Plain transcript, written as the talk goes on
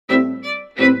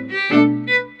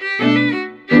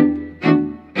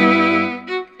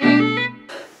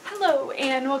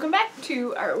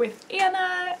to Art with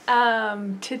Anna.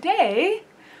 Today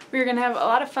we're going to have a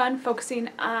lot of fun focusing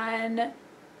on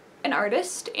an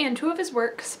artist and two of his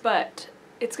works, but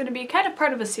it's going to be kind of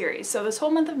part of a series. So this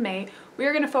whole month of May we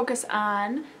are going to focus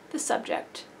on the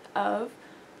subject of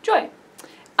joy.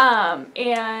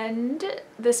 And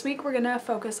this week we're going to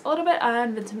focus a little bit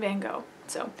on Vincent van Gogh.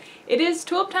 So it is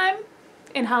tulip time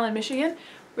in Holland, Michigan.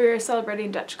 We're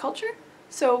celebrating Dutch culture,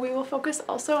 so we will focus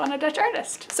also on a Dutch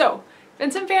artist. So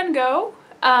Vincent van Gogh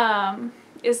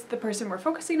is the person we're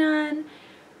focusing on.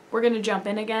 We're going to jump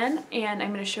in again, and I'm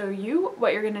going to show you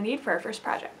what you're going to need for our first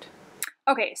project.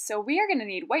 Okay, so we are going to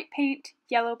need white paint,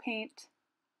 yellow paint,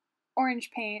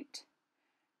 orange paint,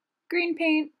 green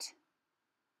paint,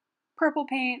 purple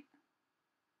paint,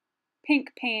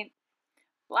 pink paint,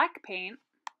 black paint.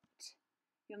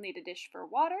 You'll need a dish for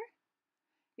water.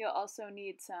 You'll also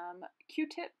need some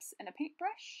Q-tips and a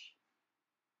paintbrush,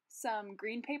 some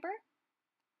green paper.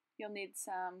 You'll need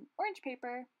some orange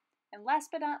paper, and last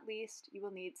but not least, you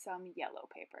will need some yellow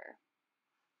paper.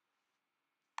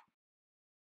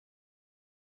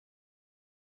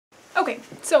 Okay,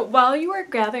 so while you are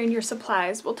gathering your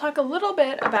supplies, we'll talk a little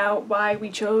bit about why we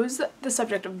chose the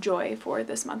subject of joy for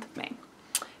this month of May.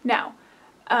 Now,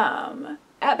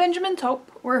 at Benjamin's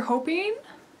Hope, we're hoping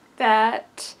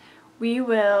that we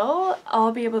will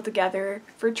all be able to gather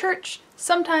for church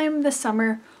sometime this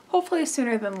summer, hopefully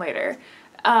sooner than later.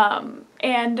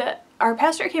 And our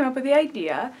pastor came up with the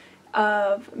idea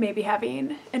of maybe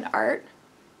having an art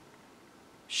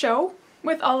show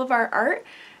with all of our art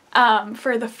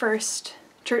for the first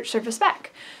church service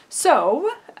back. So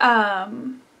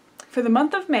for the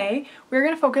month of May, we're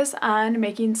going to focus on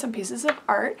making some pieces of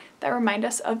art that remind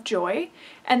us of joy.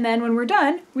 And then when we're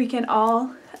done, we can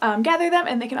all gather them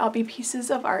and they can all be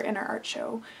pieces of art in our art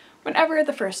show whenever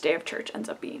the first day of church ends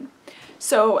up being.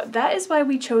 So that is why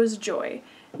we chose joy.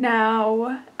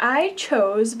 Now, I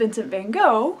chose Vincent van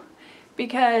Gogh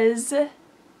because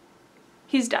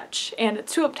he's Dutch and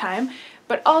it's tulip time,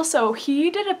 but also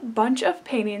he did a bunch of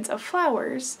paintings of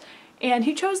flowers and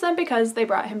he chose them because they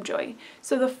brought him joy.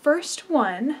 So the first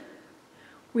one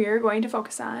we're going to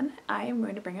focus on, I am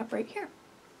going to bring up right here.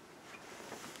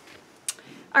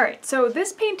 Alright, so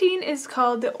this painting is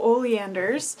called the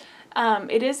Oleanders.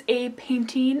 It is a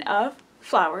painting of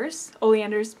flowers.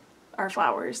 Oleanders are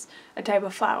flowers, a type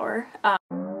of flower.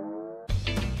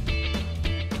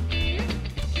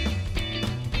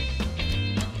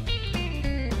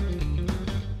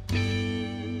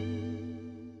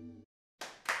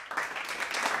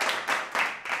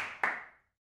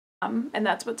 And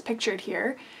that's what's pictured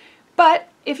here. But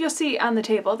if you'll see on the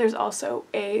table, there's also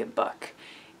a book.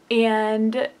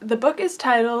 And the book is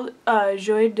titled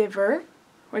Joie de vivre,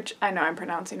 which I know I'm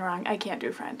pronouncing wrong, I can't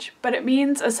do French, but it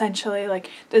means essentially like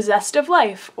the zest of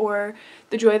life or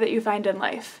the joy that you find in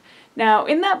life. Now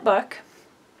in that book,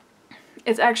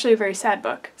 it's actually a very sad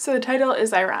book, so the title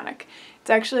is ironic. It's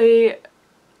actually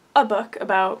a book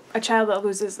about a child that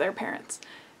loses their parents.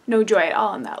 No joy at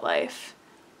all in that life.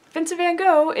 Vincent van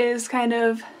Gogh is kind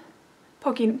of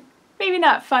poking, maybe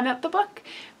not fun at the book,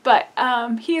 but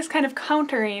he is kind of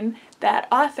countering that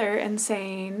author and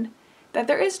saying that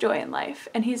there is joy in life,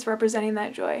 and he's representing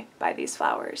that joy by these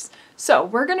flowers. So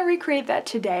we're going to recreate that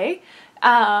today,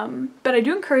 but I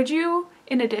do encourage you,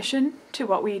 in addition to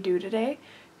what we do today,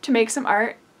 to make some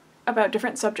art about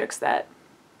different subjects that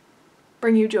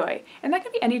bring you joy. And that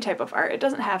could be any type of art. It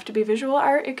doesn't have to be visual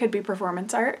art, it could be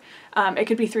performance art, it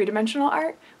could be three-dimensional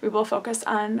art. We will focus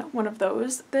on one of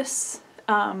those this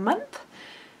month,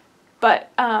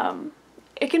 but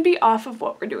it can be off of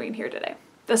what we're doing here today.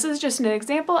 This is just an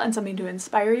example and something to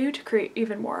inspire you to create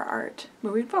even more art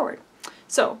moving forward.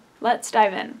 So let's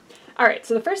dive in. Alright,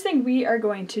 so the first thing we are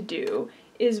going to do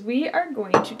is we are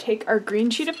going to take our green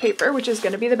sheet of paper, which is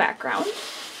going to be the background.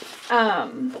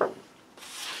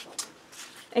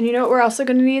 And you know what, we're also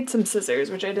going to need some scissors,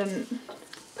 which I didn't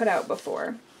put out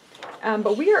before.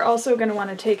 But we are also going to want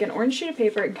to take an orange sheet of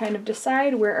paper and kind of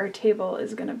decide where our table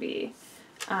is going to be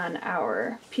on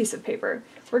our piece of paper.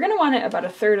 We're going to want it about a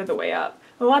third of the way up.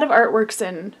 A lot of art works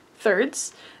in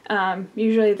thirds.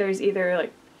 Usually there's either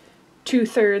like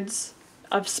 2/3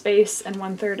 of space and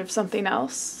 1/3 of something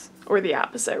else, or the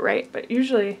opposite, right? But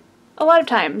usually, a lot of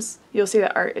times, you'll see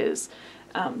that art is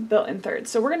built in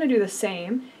thirds. So we're going to do the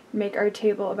same, make our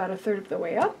table about a third of the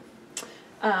way up.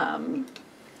 I'm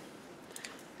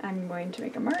going to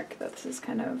make a mark. This is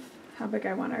kind of how big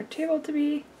I want our table to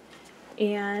be.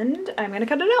 And I'm going to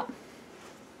cut it out.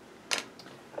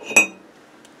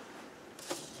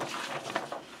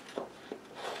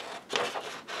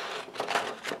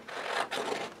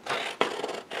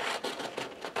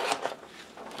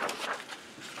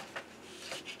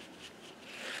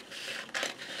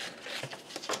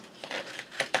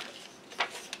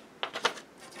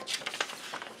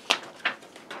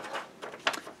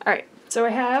 All right, so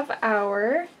I have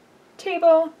our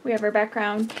table, we have our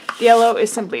background. The yellow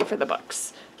is simply for the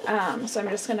books. So I'm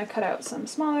just gonna cut out some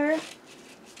smaller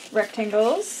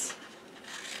rectangles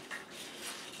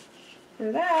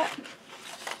for that.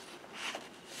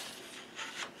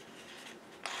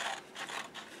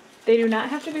 They do not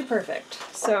have to be perfect.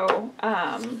 So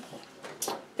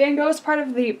Van Gogh is part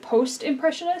of the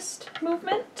post-impressionist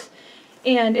movement,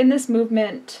 and in this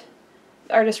movement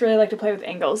artists really like to play with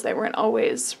angles. They weren't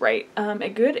always right. A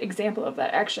good example of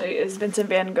that actually is Vincent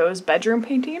van Gogh's bedroom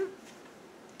painting.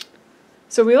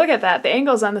 So we look at that, the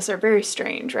angles on this are very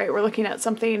strange, right? We're looking at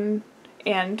something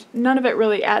and none of it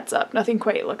really adds up. Nothing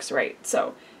quite looks right.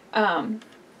 So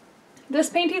this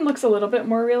painting looks a little bit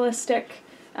more realistic,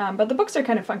 but the books are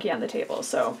kind of funky on the table.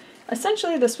 So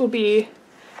essentially this will be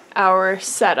our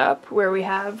setup where we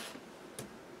have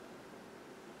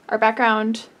our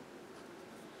background,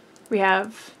 we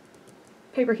have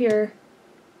paper here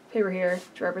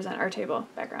to represent our table,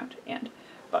 background, and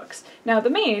books. Now the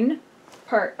main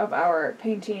part of our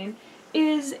painting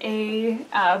is a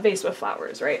vase with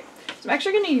flowers, right? So I'm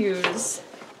actually going to use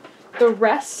the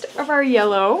rest of our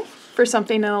yellow for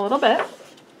something in a little bit.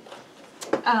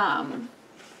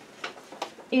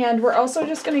 And we're also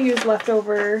just going to use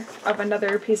leftover of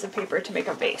another piece of paper to make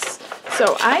a vase.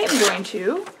 So I am going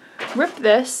to rip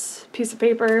this piece of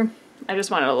paper. I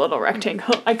just wanted a little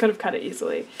rectangle. I could have cut it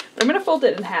easily. But I'm going to fold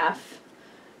it in half.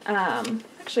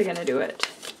 Actually going to do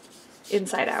it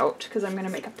inside out because I'm going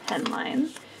to make a pen line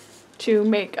to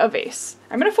make a vase.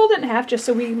 I'm going to fold it in half just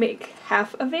so we make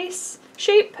half a vase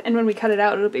shape, and when we cut it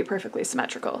out it'll be perfectly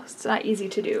symmetrical. It's not easy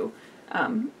to do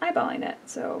eyeballing it,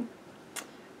 so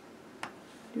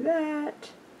do that,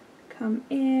 come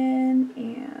in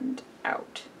and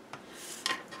out.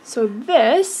 So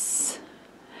this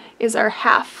is our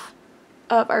half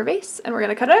of our vase, and we're going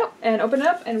to cut it out and open it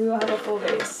up and we will have a full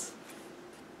vase.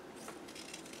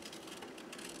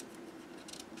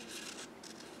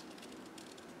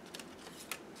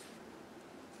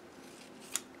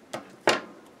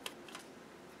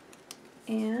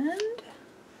 And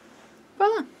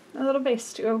voila, a little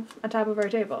vase to go on top of our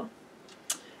table.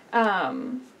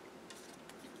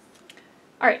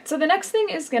 Alright, so the next thing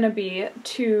is going to be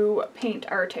to paint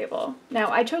our table.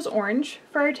 Now I chose orange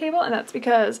for our table, and that's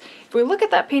because if we look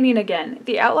at that painting again,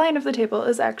 the outline of the table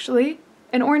is actually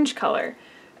an orange color.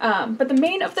 But the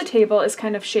main of the table is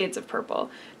kind of shades of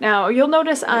purple. Now you'll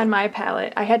notice on my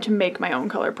palette I had to make my own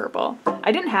color purple.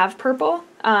 I didn't have purple.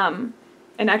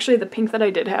 And actually the pink that I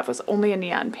did have was only a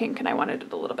neon pink and I wanted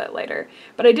it a little bit lighter.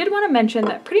 But I did want to mention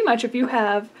that pretty much if you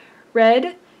have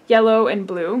red, yellow, and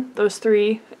blue, those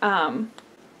three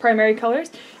primary colors,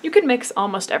 you can mix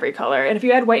almost every color. And if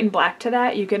you add white and black to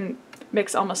that, you can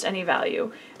mix almost any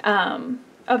value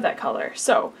of that color.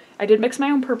 So I did mix my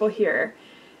own purple here.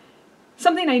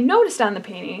 Something I noticed on the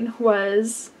painting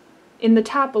was in the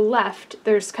top left,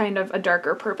 there's kind of a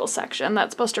darker purple section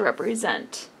that's supposed to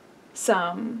represent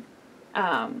some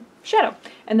shadow.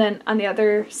 And then on the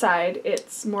other side,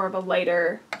 it's more of a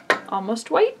lighter,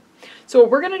 almost white. So what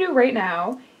we're going to do right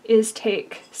now is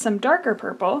take some darker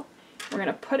purple. We're going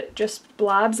to put it just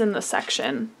blobs in the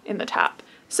section in the top.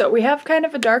 So we have kind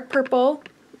of a dark purple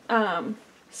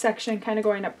section kind of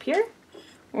going up here.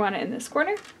 We want it in this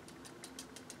corner.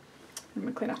 I'm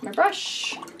going to clean off my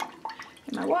brush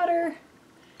and my water.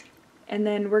 And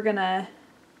then we're going to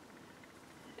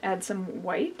add some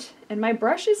white, and my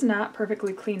brush is not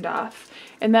perfectly cleaned off,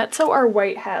 and that's so our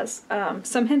white has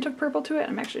some hint of purple to it.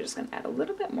 I'm actually just going to add a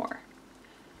little bit more.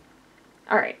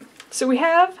 Alright, so we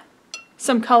have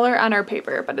some color on our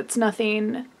paper, but it's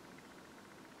nothing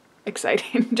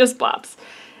exciting, just blobs.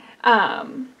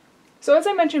 So as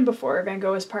I mentioned before, Van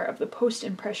Gogh is part of the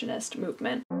post-impressionist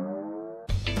movement.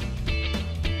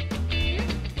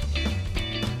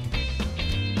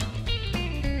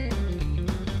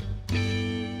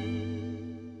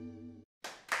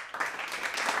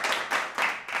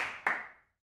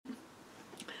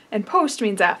 And post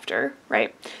means after,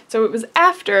 right? So it was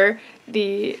after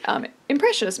the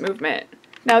Impressionist movement.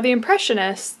 Now the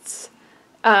Impressionists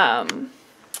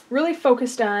really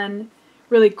focused on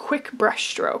really quick brush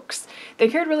strokes. They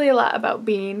cared really a lot about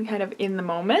being kind of in the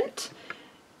moment.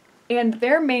 And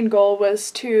their main goal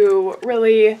was to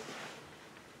really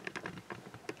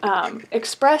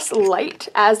express light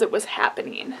as it was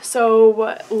happening.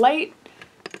 So light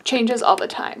changes all the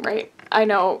time, right? I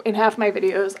know in half my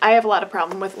videos I have a lot of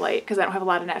problem with light because I don't have a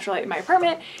lot of natural light in my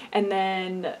apartment, and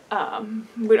then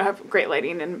we don't have great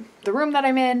lighting in the room that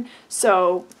I'm in,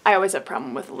 so I always have a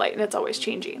problem with light and it's always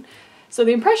changing. So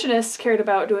the Impressionists cared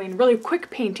about doing really quick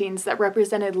paintings that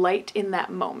represented light in that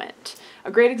moment.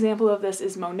 A great example of this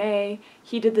is Monet.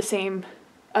 He did the same,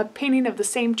 a painting of the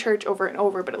same church over and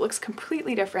over, but it looks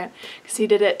completely different because he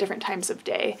did it at different times of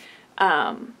day,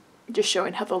 just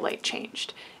showing how the light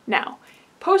changed. Now,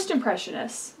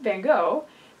 post-impressionists, Van Gogh,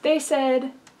 they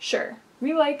said, sure,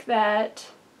 we like that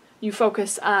you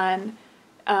focus on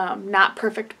not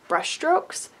perfect brush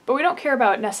strokes, but we don't care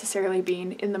about necessarily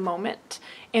being in the moment,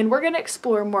 and we're going to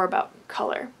explore more about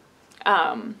color.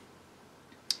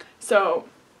 So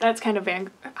that's kind of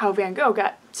how Van Gogh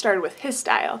got started with his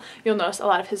style. You'll notice a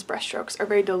lot of his brush strokes are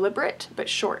very deliberate but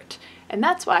short, and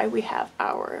that's why we have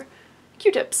our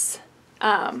Q-tips.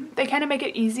 They kind of make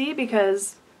it easy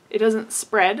because it doesn't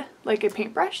spread like a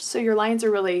paintbrush, so your lines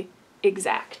are really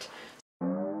exact.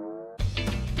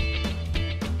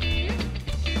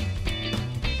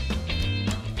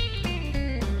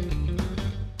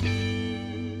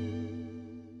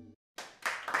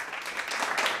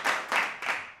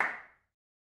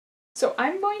 So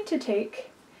I'm going to take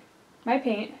my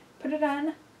paint, put it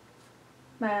on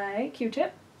my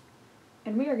Q-tip,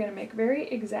 and we are going to make very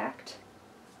exact,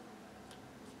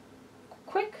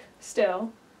 quick,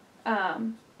 still,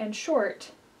 and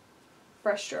short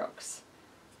brush strokes.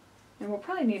 And we'll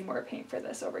probably need more paint for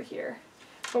this over here.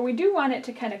 But we do want it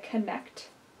to kind of connect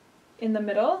in the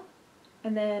middle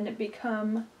and then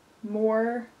become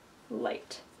more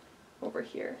light over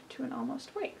here to an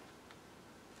almost white.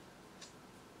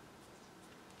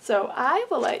 So I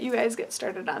will let you guys get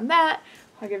started on that.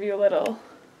 I'll give you a little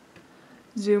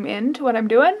zoom in to what I'm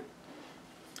doing.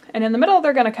 And in the middle,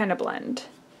 they're gonna kind of blend.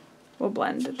 We'll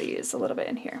blend these a little bit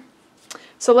in here.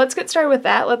 So let's get started with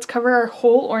that. Let's cover our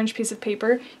whole orange piece of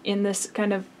paper in this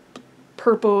kind of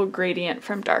purple gradient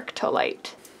from dark to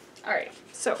light. All right,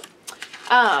 so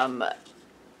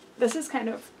this is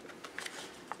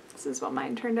what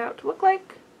mine turned out to look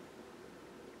like.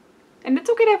 And it's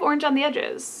okay to have orange on the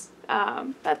edges.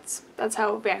 That's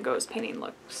how Van Gogh's painting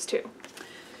looks too.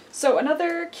 So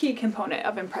another key component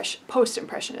of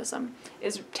post-impressionism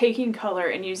is taking color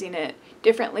and using it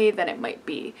differently than it might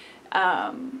be.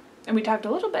 And we talked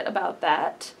a little bit about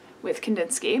that with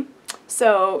Kandinsky.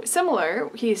 So similar,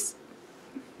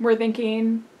 we're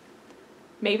thinking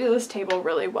maybe this table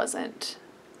really wasn't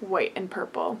white and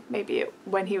purple. Maybe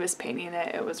when he was painting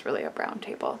it, it was really a brown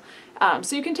table.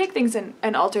 So you can take things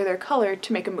and alter their color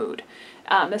to make a mood.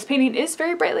 This painting is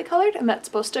very brightly colored, and that's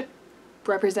supposed to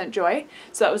represent joy,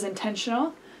 so that was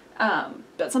intentional.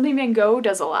 But something Van Gogh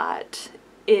does a lot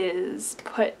is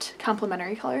put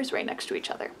complementary colors right next to each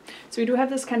other. So we do have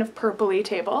this kind of purpley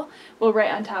table. Well,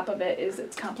 right on top of it is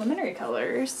its complementary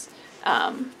colors.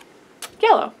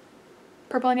 Yellow.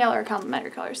 Purple and yellow are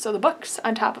complementary colors. So the book's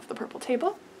on top of the purple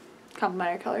table.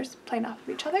 Complementary colors playing off of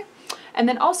each other. And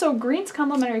then also green's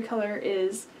complementary color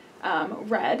is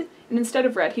red. And instead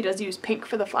of red, he does use pink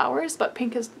for the flowers, but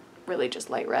pink is really just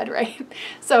light red, right?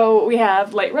 So we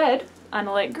have light red on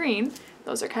a light green.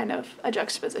 Those are kind of a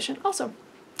juxtaposition also.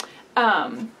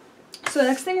 So the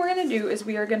next thing we're going to do is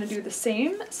we are going to do the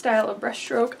same style of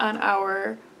brushstroke on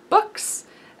our books.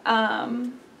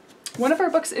 One of our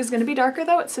books is going to be darker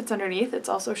though. It sits underneath. It's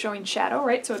also showing shadow,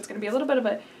 right? So it's going to be a little bit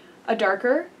of a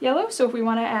darker yellow. So if we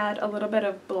want to add a little bit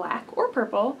of black or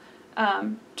purple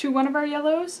to one of our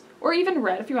yellows, or even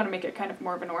red if you want to make it kind of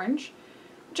more of an orange,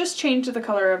 just change the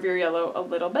color of your yellow a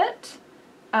little bit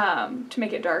to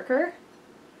make it darker.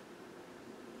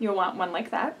 You'll want one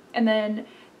like that. And then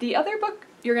the other book,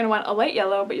 you're going to want a light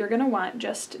yellow, but you're going to want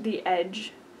just the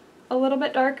edge a little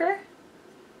bit darker.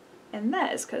 And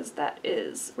that is because that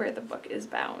is where the book is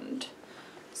bound.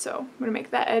 So I'm going to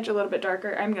make that edge a little bit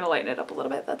darker. I'm going to lighten it up a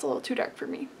little bit. That's a little too dark for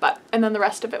me. And then the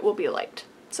rest of it will be light.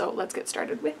 So let's get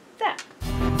started with that.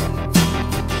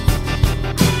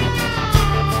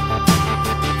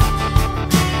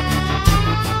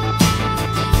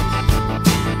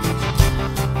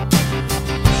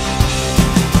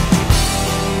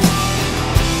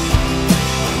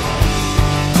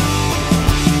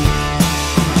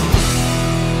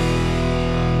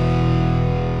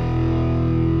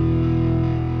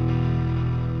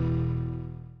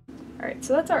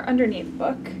 So that's our underneath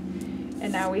book,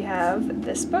 and now we have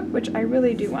this book, which I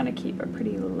really do want to keep a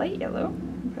pretty light yellow.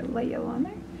 Put light yellow on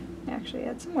there. Actually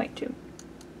add some white too.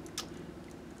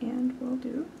 And we'll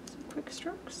do some quick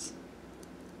strokes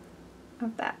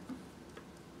of that.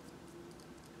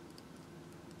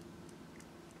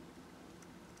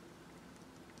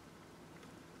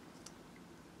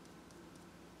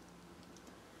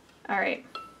 All right,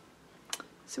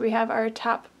 so we have our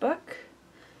top book,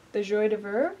 the Joie de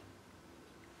Vivre,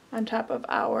 on top of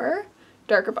our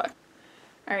darker book.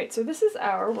 All right, so this is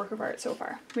our work of art so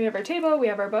far. We have our table, we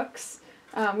have our books.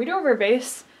 We do have our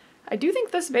vase. I do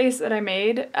think this vase that I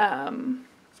made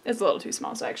is a little too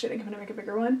small, so I actually think I'm going to make a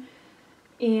bigger one.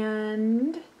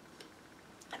 And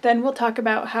then we'll talk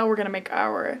about how we're going to make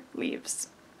our leaves.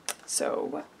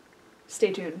 So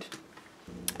stay tuned.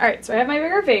 Alright, so I have my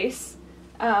bigger vase.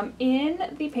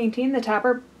 In the painting, the top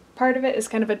part of it is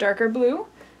kind of a darker blue,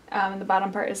 and the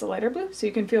bottom part is a lighter blue, so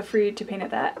you can feel free to paint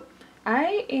it that.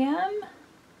 I am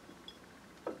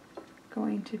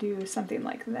going to do something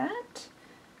like that.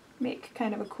 Make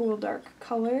kind of a cool dark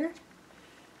color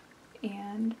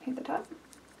and paint the top.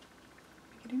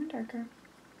 Make it even darker.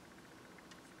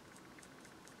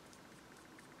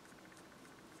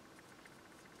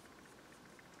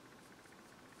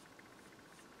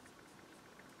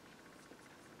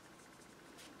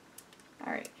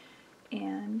 Alright,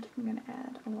 and I'm going to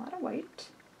add a lot of white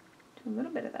to a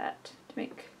little bit of that to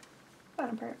make the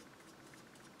bottom part.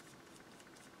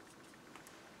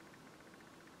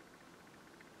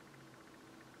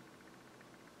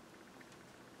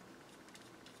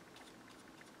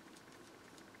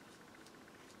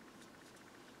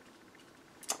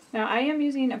 Now I am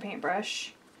using a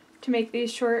paintbrush to make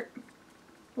these short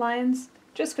lines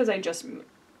just because I just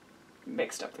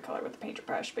mixed up the color with the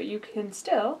paintbrush, but you can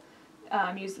still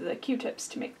use the Q-tips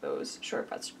to make those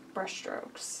short brush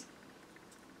strokes.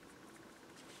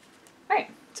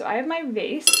 Alright, so I have my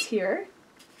vase here.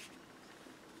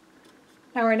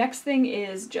 Now our next thing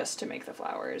is just to make the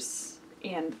flowers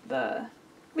and the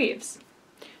leaves.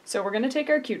 So we're going to take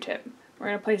our Q-tip, we're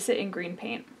going to place it in green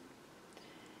paint.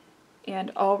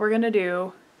 And all we're going to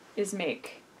do is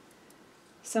make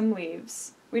some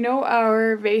leaves. We know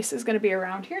our vase is going to be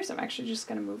around here, so I'm actually just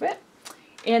going to move it.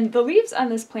 And the leaves on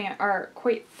this plant are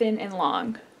quite thin and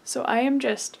long, so I am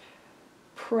just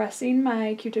pressing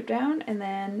my Q-tip down and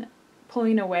then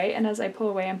pulling away, and as I pull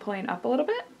away I'm pulling up a little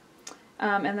bit.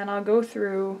 And then I'll go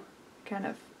through, kind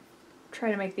of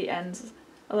try to make the ends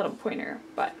a little pointier,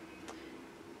 but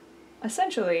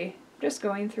essentially just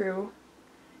going through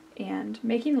and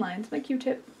making lines with my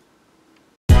Q-tip.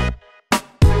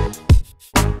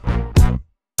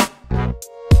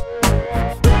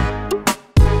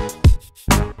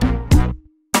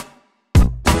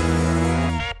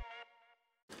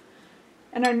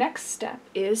 And our next step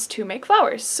is to make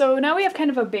flowers. So now we have kind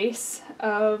of a base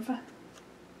of, we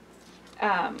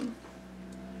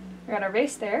got our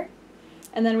vase there,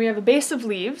 and then we have a base of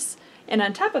leaves, and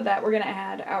on top of that we're going to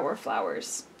add our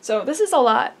flowers. So this is a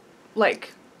lot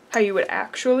like how you would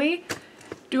actually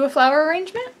do a flower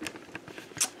arrangement.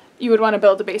 You would want to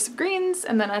build a base of greens,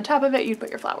 and then on top of it you'd put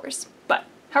your flowers. But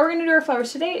how we're going to do our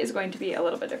flowers today is going to be a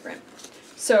little bit different.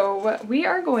 So we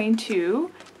are going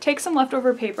to take some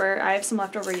leftover paper, I have some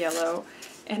leftover yellow,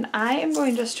 and I am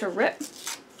going just to rip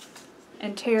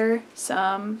and tear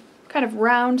some kind of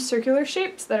round circular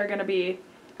shapes that are going to be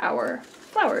our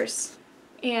flowers.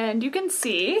 And you can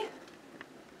see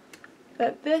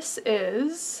that this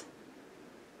is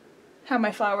how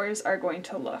my flowers are going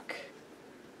to look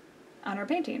on our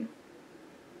painting.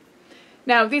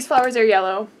 Now these flowers are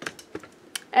yellow,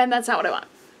 and that's not what I want.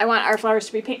 I want our flowers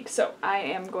to be pink, so I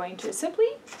am going to simply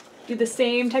do the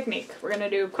same technique. We're going to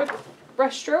do quick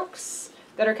brush strokes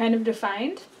that are kind of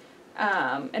defined,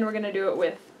 and we're going to do it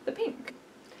with the pink.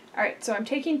 Alright, so I'm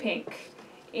taking pink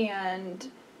and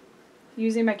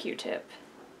using my Q-tip,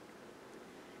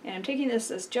 and I'm taking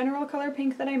this general color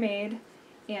pink that I made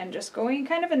and just going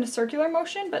kind of in a circular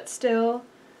motion, but still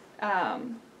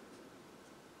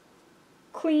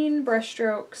clean brush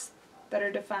strokes that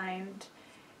are defined.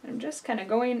 And I'm just kind of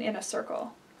going in a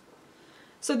circle.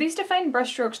 So these defined brush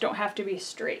strokes don't have to be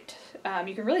straight.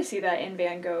 You can really see that in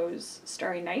Van Gogh's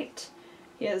Starry Night.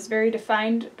 He has very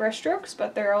defined brush strokes,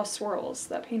 but they're all swirls.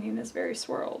 That painting is very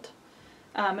swirled.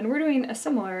 And we're doing a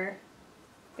similar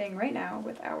thing right now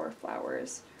with our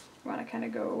flowers. We want to kind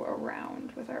of go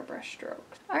around with our brush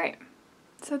strokes. Alright,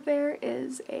 so there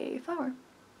is a flower.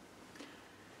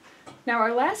 Now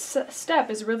our last step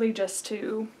is really just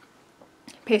to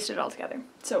paste it all together.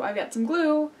 So I've got some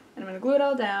glue, and I'm going to glue it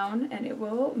all down, and it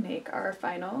will make our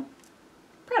final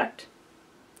product.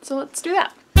 So let's do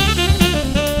that.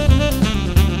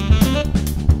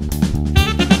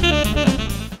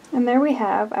 And there we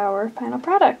have our final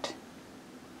product.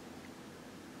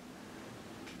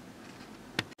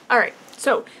 Alright,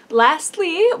 so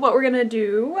lastly, what we're going to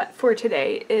do for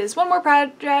today is one more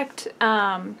project,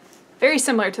 very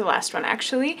similar to the last one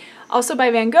actually, also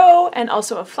by Van Gogh and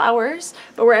also of flowers,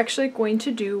 but we're actually going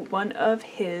to do one of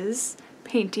his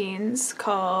paintings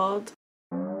called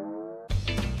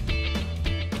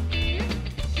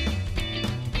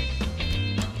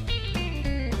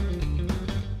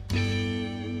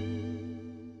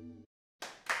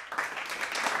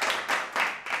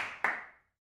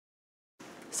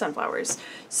sunflowers.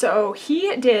 So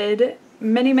he did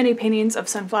many, many paintings of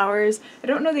sunflowers. I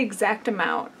don't know the exact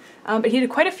amount, but he did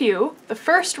quite a few. The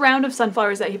first round of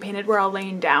sunflowers that he painted were all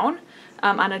laying down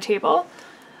on a table.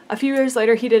 A few years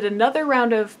later, he did another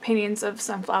round of paintings of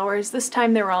sunflowers. This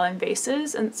time they were all in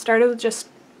vases, and it started with just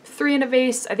 3 in a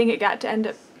vase. I think it got to end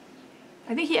up,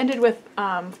 I think he ended with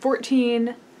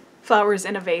 14 flowers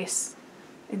in a vase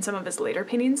in some of his later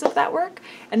paintings of that work.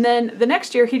 And then the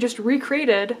next year, he just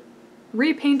repainted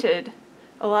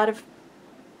a lot of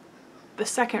the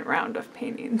second round of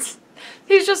paintings.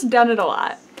 He's just done it a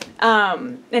lot.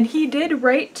 And he did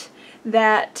write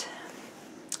that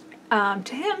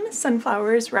to him,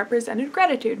 sunflowers represented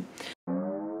gratitude.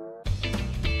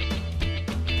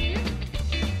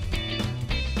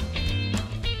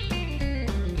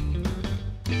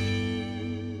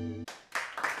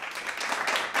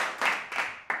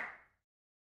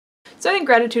 So I think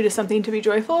gratitude is something to be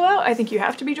joyful about. I think you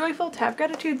have to be joyful to have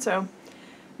gratitude, so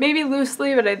maybe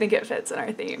loosely, but I think it fits in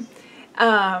our theme.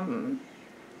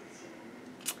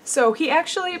 So he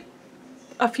actually,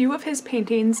 a few of his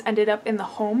paintings ended up in the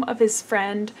home of his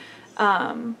friend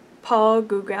Paul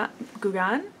Gauguin.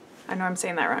 I know I'm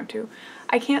saying that wrong too.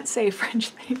 I can't say French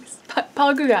things, but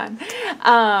Paul Gauguin,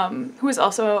 who is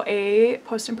also a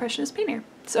post-impressionist painter.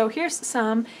 So here's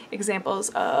some examples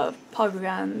of Paul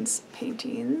Gauguin's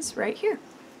paintings right here.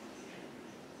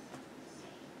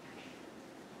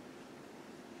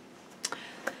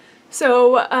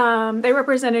 So they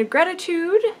represented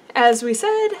gratitude, as we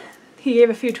said. He gave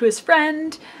a few to his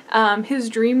friend. His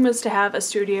dream was to have a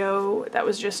studio that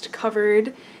was just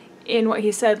covered in what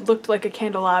he said looked like a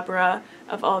candelabra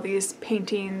of all these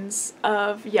paintings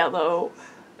of yellow,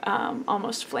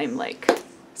 almost flame-like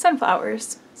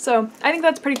sunflowers. So I think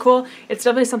that's pretty cool. It's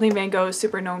definitely something Van Gogh is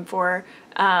super known for,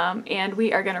 and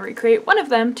we are going to recreate one of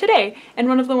them today, and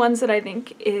one of the ones that I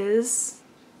think is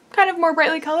kind of more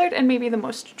brightly colored and maybe the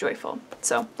most joyful.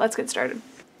 So let's get started.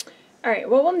 Alright,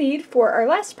 what we'll need for our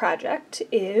last project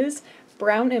is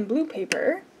brown and blue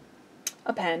paper,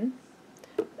 a pen,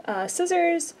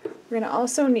 scissors. We're going to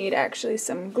also need actually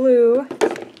some glue.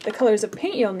 The colors of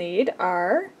paint you'll need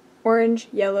are orange,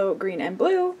 yellow, green, and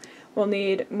blue. We'll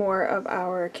need more of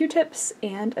our Q-tips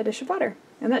and a dish of water.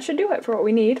 And that should do it for what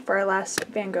we need for our last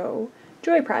Van Gogh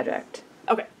Joy project.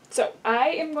 Okay, so I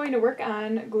am going to work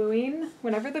on gluing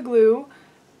whenever the glue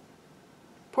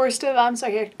pours to the bottom so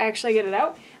I can actually get it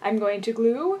out. I'm going to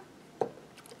glue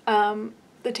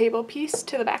the table piece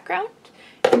to the background.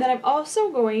 And then I'm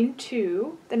also going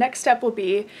to, the next step will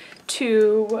be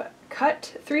to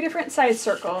cut 3 different size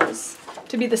circles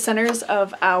to be the centers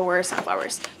of our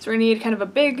sunflowers. So we're gonna need kind of a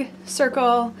big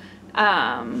circle,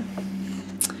 a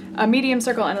medium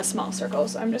circle, and a small circle.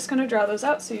 So I'm just gonna draw those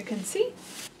out so you can see.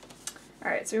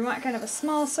 All right, so we want kind of a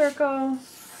small circle,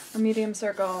 a medium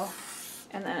circle,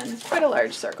 and then quite a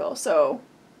large circle. So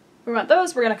we want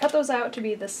those, we're gonna cut those out to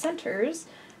be the centers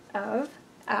of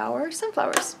our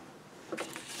sunflowers.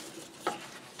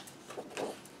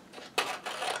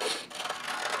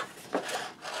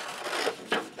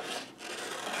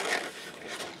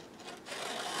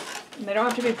 And they don't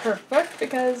have to be perfect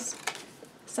because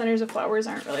centers of flowers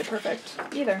aren't really perfect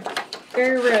either.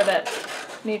 Very rare that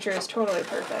nature is totally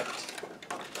perfect.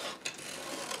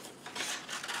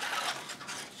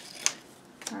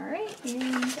 Alright,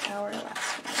 and our last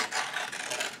one.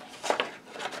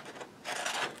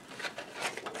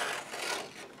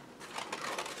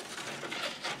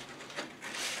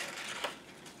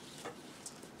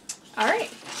 Alright.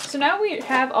 So now we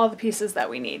have all the pieces that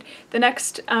we need. The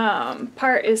next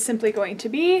part is simply going to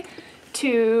be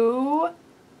to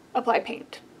apply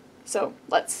paint. So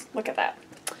let's look at that.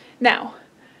 Now,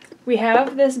 we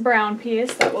have this brown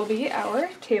piece that will be our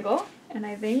table, and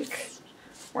I think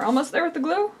we're almost there with the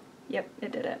glue. Yep,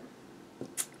 it did it.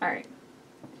 Alright.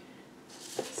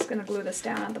 Just gonna glue this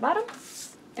down at the bottom,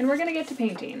 and we're gonna get to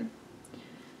painting.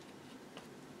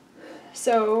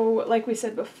 So, like we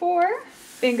said before,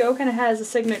 Van Gogh kind of has a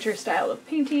signature style of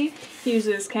painting. He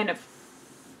uses kind of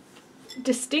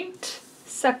distinct,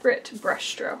 separate brush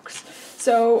strokes.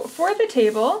 So for the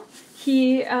table,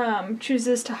 he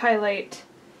chooses to highlight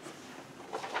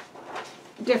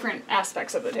different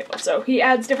aspects of the table. So he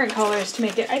adds different colors to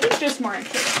make it, I think, just more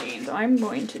interesting. So I'm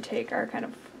going to take our kind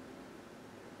of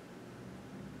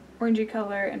orangey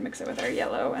color and mix it with our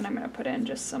yellow, and I'm going to put in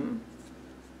just some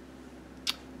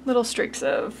little streaks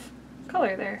of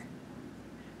color there.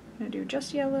 I'm going to do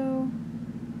just yellow,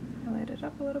 highlight it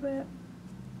up a little bit.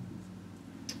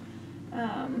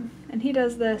 And he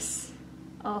does this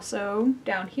also.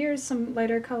 Down here is some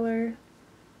lighter color,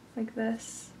 like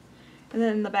this. And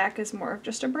then the back is more of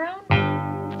just a brown.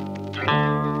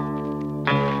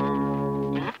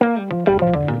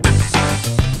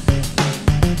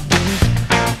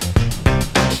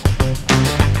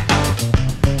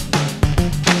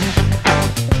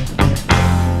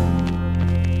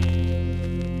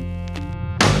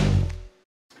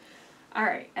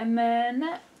 Alright, and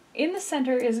then in the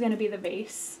center is going to be the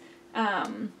vase.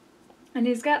 And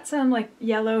he's got some like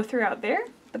yellow throughout there,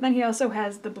 but then he also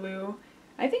has the blue,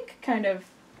 I think kind of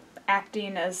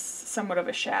acting as somewhat of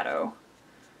a shadow.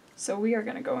 So we are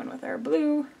going to go in with our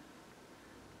blue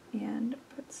and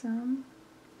put some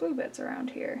blue bits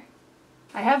around here.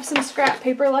 I have some scrap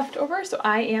paper left over, so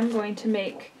I am going to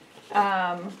make,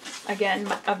 again,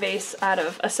 a vase out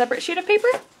of a separate sheet of paper.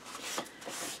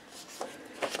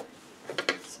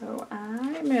 So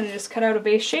I'm going to just cut out a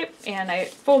vase shape, and I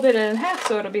fold it in half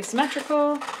so it'll be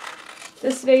symmetrical.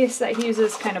 This vase that he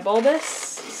uses is kind of bulbous,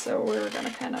 so we're going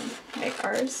to kind of make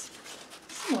ours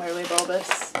similarly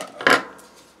bulbous.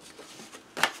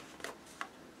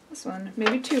 This one,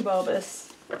 maybe too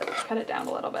bulbous. Cut it down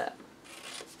a little bit.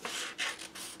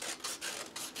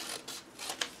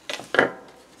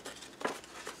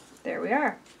 There we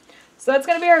are. So that's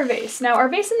going to be our vase. Now our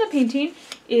vase in the painting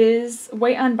is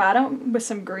white on bottom with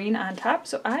some green on top,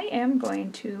 so I am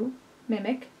going to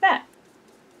mimic that.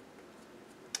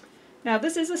 Now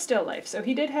this is a still life, so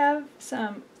he did have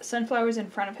some sunflowers in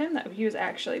front of him that he was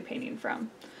actually painting from.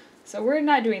 So we're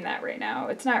not doing that right now.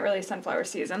 It's not really sunflower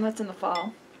season, that's in the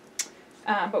fall.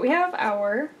 But we have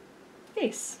our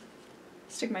vase.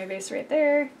 Stick my vase right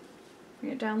there.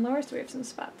 Bring it down lower so we have some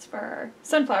spots for our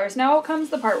sunflowers. Now comes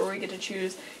the part where we get to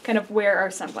choose kind of where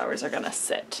our sunflowers are going to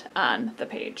sit on the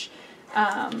page.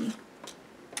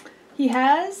 He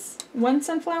has one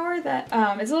sunflower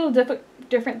that is a little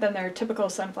different than their typical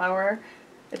sunflower.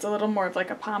 It's a little more of like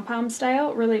a pom-pom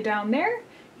style, really down there.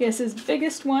 He has his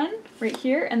biggest one right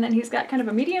here, and then he's got kind of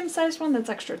a medium-sized one that's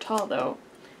extra tall though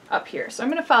up here. So I'm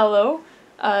going to follow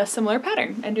a similar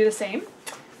pattern and do the same.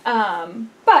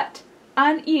 But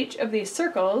on each of these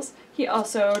circles, he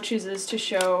also chooses to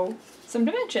show some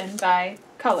dimension by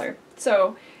color.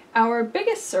 So our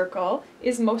biggest circle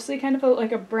is mostly kind of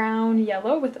like a brown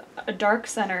yellow with a dark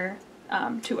center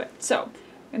to it. So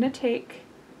I'm going to take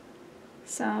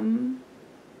some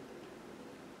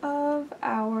of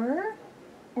our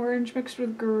orange mixed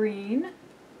with green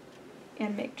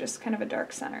and make just kind of a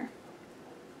dark center.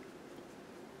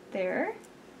 There,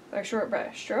 our short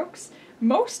brush strokes.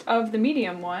 Most of the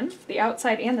medium one, the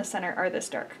outside and the center, are this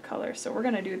dark color, so we're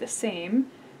going to do the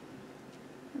same.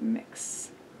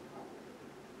 Mix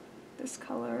this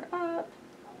color up.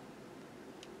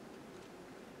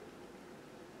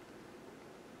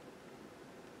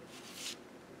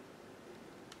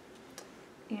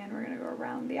 And we're going to go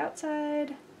around the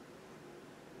outside,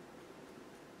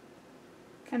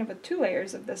 kind of with 2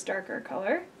 layers of this darker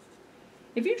color.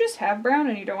 If you just have brown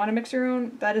and you don't want to mix your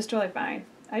own, that is totally fine.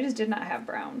 I just did not have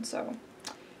brown, so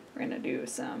we're going to do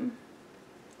some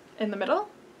in the middle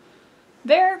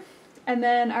there. And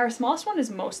then our smallest one is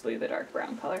mostly the dark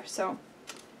brown color. So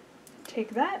take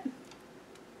that,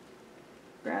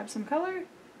 grab some color,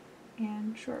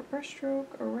 and short brush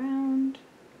stroke around,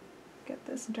 get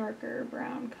this darker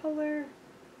brown color.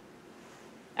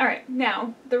 Alright,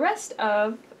 now the rest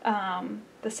of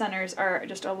the centers are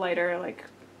just a lighter, like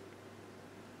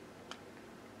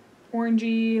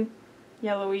orangey,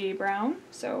 yellowy brown,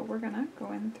 so we're gonna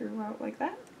go in throughout like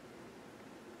that.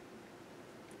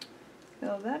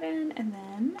 Fill that in, and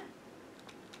then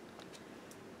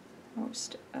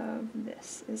most of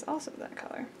this is also that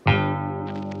color.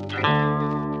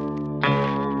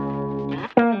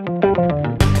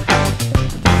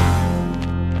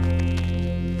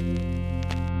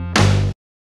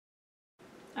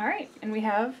 Alright, and we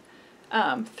have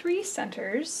 3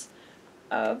 centers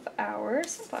of our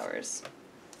sunflowers.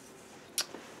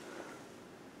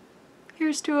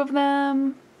 Here's 2 of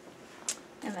them,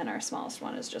 and then our smallest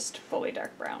one is just fully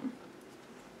dark brown.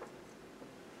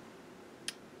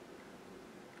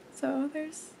 So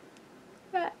there's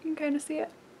that, you can kind of see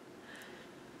it.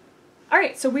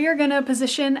 Alright, so we are going to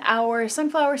position our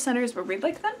sunflower centers where we'd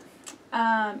like them,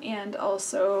 and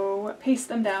also paste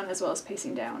them down as well as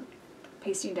pasting down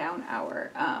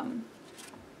our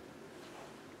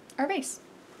vase.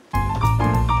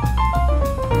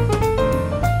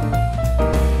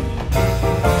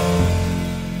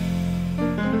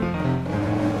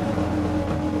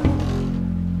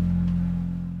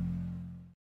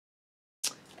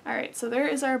 Alright, so there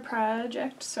is our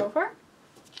project so far.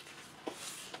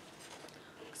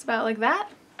 Looks about like that.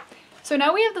 So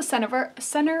now we have the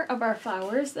center of our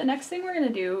flowers. The next thing we're going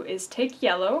to do is take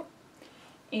yellow,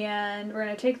 and we're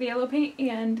going to take the yellow paint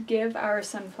and give our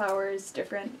sunflowers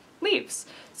different leaves.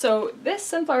 So this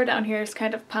sunflower down here is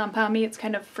kind of pom-pommy, it's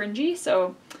kind of fringy,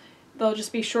 so they'll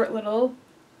just be short little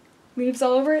leaves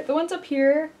all over it. The ones up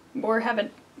here more have a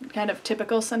kind of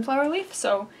typical sunflower leaf,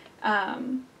 so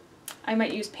I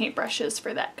might use paintbrushes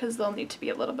for that because they'll need to be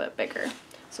a little bit bigger.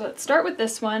 So let's start with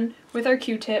this one with our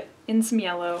Q-tip in some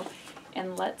yellow,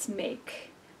 and let's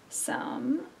make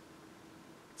some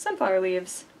sunflower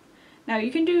leaves. Now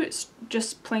you can do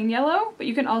just plain yellow, but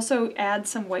you can also add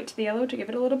some white to the yellow to give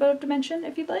it a little bit of dimension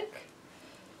if you'd like.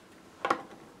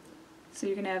 So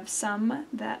you can have some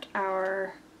that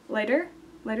are lighter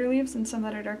leaves and some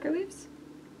that are darker leaves.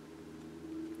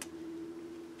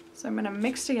 So I'm going to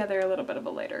mix together a little bit of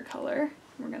a lighter color.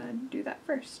 We're going to do that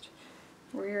first.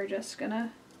 We're just going to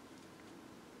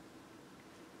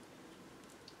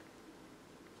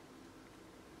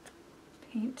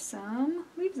paint some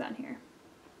leaves on here.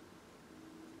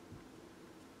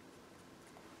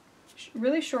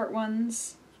 Really short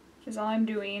ones is all I'm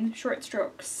doing, short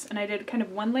strokes. And I did kind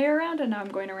of one layer around, and now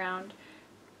I'm going around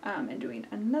and doing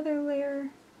another layer.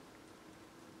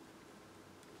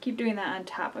 Keep doing that on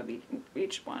top of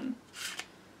each one.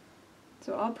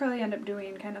 So I'll probably end up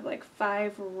doing kind of like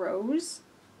 5 rows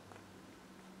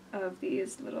of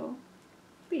these little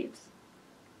leaves.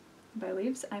 By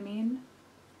leaves, I mean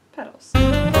petals.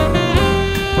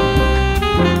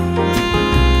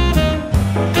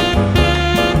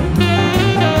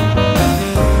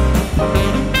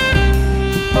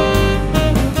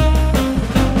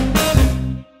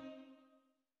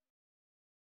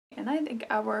 And I think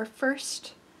our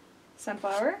first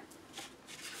sunflower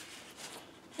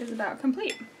is about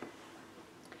complete.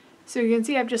 So you can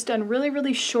see I've just done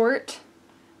really short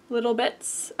little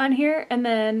bits on here, and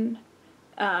then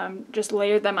just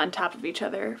layered them on top of each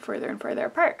other further and further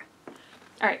apart.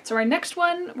 Alright, so our next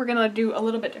one we're going to do a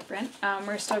little bit different.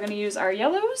 We're still going to use our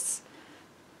yellows,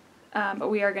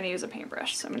 but we are going to use a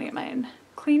paintbrush. So I'm going to get mine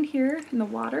clean here in the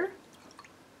water.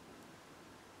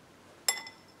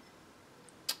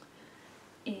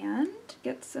 And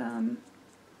get some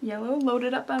yellow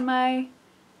loaded up on my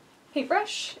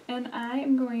paintbrush, and I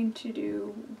am going to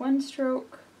do 1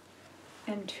 stroke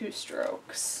and 2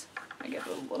 strokes. I get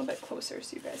a little bit closer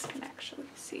so you guys can actually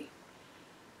see.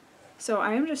 So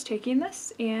I am just taking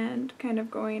this and kind of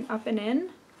going up and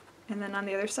in, and then on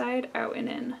the other side out and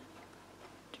in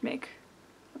to make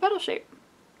a petal shape.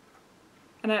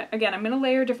 And again, I'm going to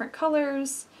layer different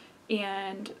colors,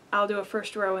 and I'll do a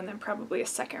first row and then probably a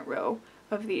second row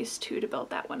of these 2 to build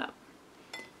that one up.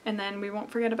 And then we won't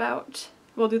forget about,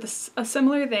 we'll do a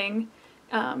similar thing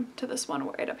to this one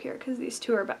right up here, because these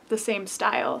 2 are about the same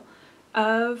style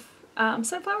of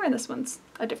sunflower, and this one's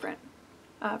a different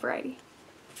variety.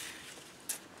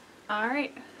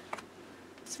 Alright,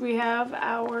 so we have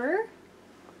our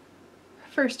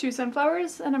first 2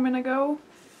 sunflowers, and I'm going to go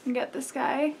and get this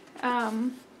guy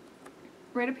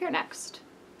right up here next.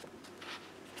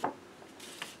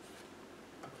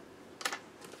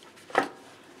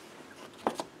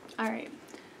 Alright,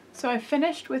 so I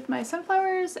finished with my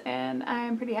sunflowers and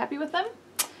I'm pretty happy with them.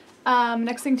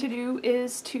 Next thing to do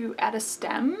is to add a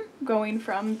stem going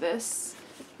from this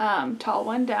tall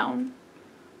one down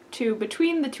to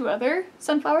between the 2 other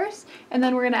sunflowers, and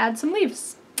then we're going to add some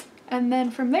leaves. And then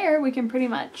from there we can pretty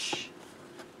much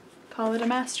call it a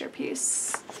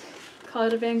masterpiece. Call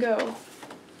it a Van Gogh.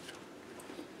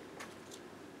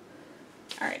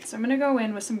 Alright, so I'm going to go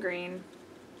in with some green.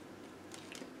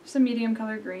 Some medium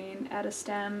color green, add a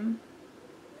stem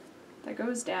that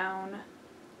goes down,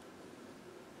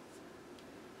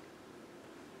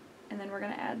 and then we're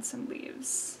going to add some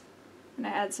leaves. And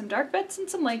I add some dark bits and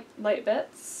some light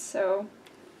bits, so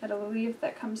add a leaf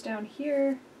that comes down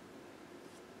here,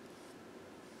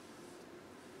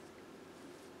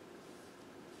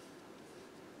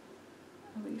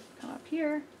 a leaf come up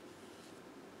here.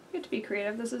 You get to be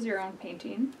creative, this is your own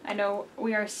painting. I know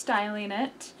we are styling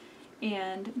it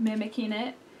and mimicking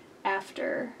it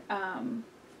after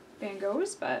Van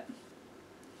Gogh's, but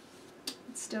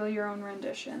it's still your own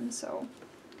rendition, so.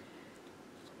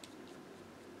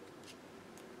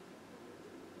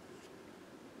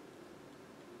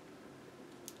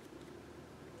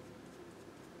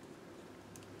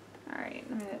 Alright,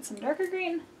 I'm gonna add some darker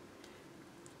green.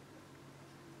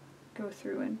 Go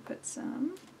through and put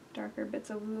some darker bits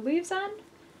of the leaves on,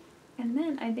 and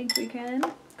then I think we can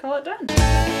call it done.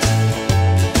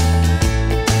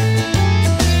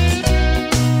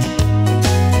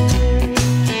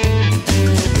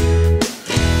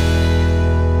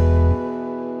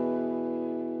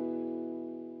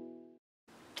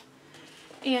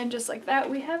 And just like that,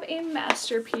 we have a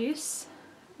masterpiece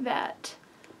that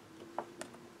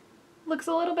looks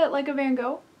a little bit like a Van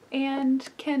Gogh and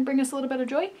can bring us a little bit of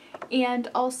joy, and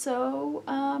also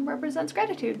represents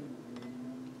gratitude.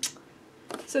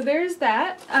 So there's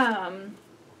that.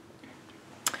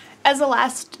 as a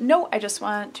last note, I just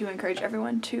want to encourage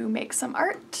everyone to make some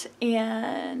art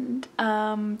and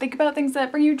think about things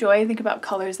that bring you joy, think about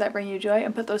colors that bring you joy,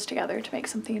 and put those together to make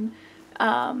something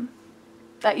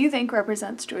that you think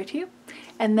represents joy to you.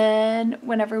 And then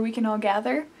whenever we can all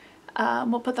gather,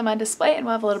 we'll put them on display and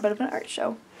we'll have a little bit of an art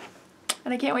show.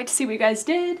 And I can't wait to see what you guys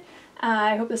did.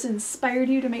 I hope this inspired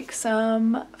you to make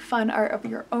some fun art of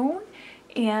your own.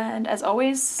 And as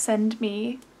always, send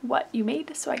me what you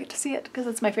made so I get to see it, because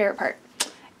it's my favorite part.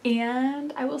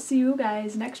 And I will see you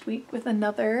guys next week with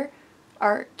another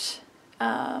art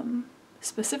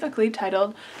specifically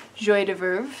titled Joie de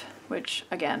Vivre, which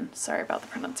again, sorry about the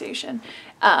pronunciation,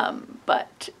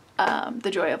 but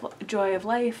the joy of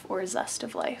life or zest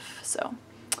of life. So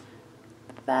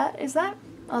that is that.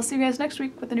 I'll see you guys next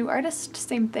week with a new artist,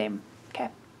 same theme. Okay,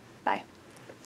 bye.